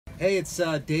Hey, it's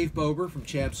Dave Bober from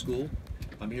Champschool.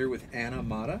 I'm here with Anna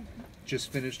Motta.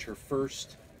 Just finished her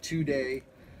first 2-day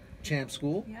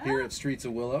Champschool here at Streets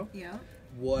of Willow. Yeah.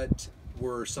 What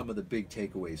were some of the big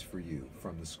takeaways for you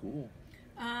from the school?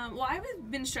 Well, I've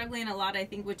been struggling a lot, I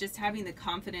think, with just having the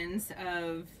confidence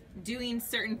of doing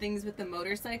certain things with the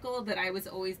motorcycle that I was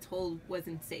always told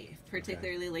wasn't safe,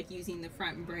 particularly like using the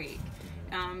front brake.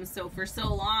 So for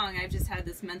so long, I've just had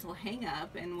this mental hang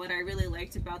up, and what I really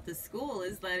liked about the school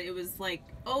is that it was like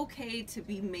okay to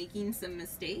be making some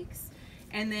mistakes.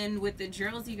 And then with the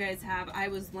drills you guys have, I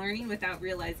was learning without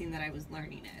realizing that I was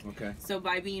learning it. Okay. So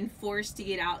by being forced to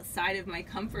get outside of my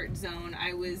comfort zone,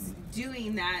 I was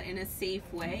doing that in a safe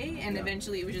way. And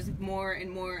eventually it was just more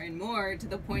and more and more to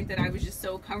the point that I was just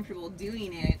so comfortable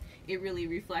doing it. It really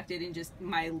reflected in just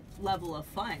my level of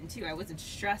fun, too. I wasn't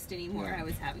stressed anymore. I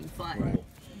was having fun. Right.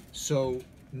 So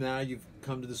now you've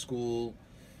come to the school.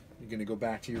 You're going to go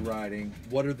back to your riding.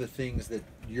 What are the things that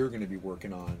you're going to be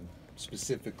working on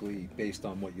specifically based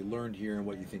on what you learned here and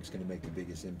what you think is going to make the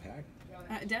biggest impact?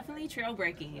 Definitely trail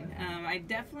braking. I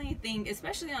definitely think,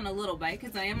 especially on a little bike,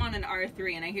 because I am on an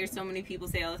R3, and I hear so many people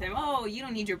say all the time, oh, you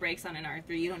don't need your brakes on an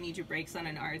R3, you don't need your brakes on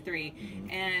an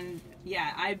R3. And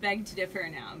yeah, I beg to differ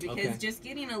now, because just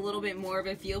getting a little bit more of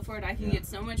a feel for it, I can get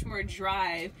so much more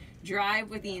drive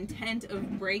with the intent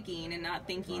of braking and not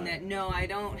thinking that, no, I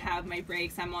don't have my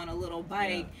brakes, I'm on a little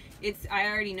bike. I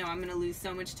already know I'm going to lose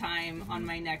so much time on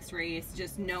my next race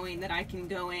just knowing that I can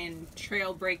go in,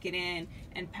 trail brake it in,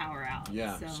 and power out.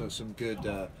 Yeah, so some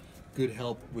good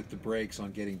help with the brakes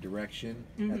on getting direction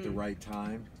at the right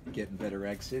time, getting better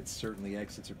exits. Certainly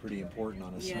exits are pretty important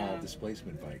on a small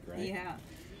displacement bike, right?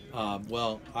 Yeah.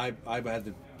 Well, I've had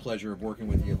the pleasure of working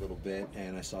with you a little bit,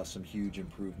 and I saw some huge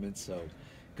improvements, so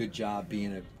good job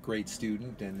being a great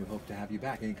student, and we hope to have you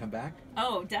back. Can you come back?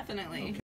 Oh, definitely. Okay.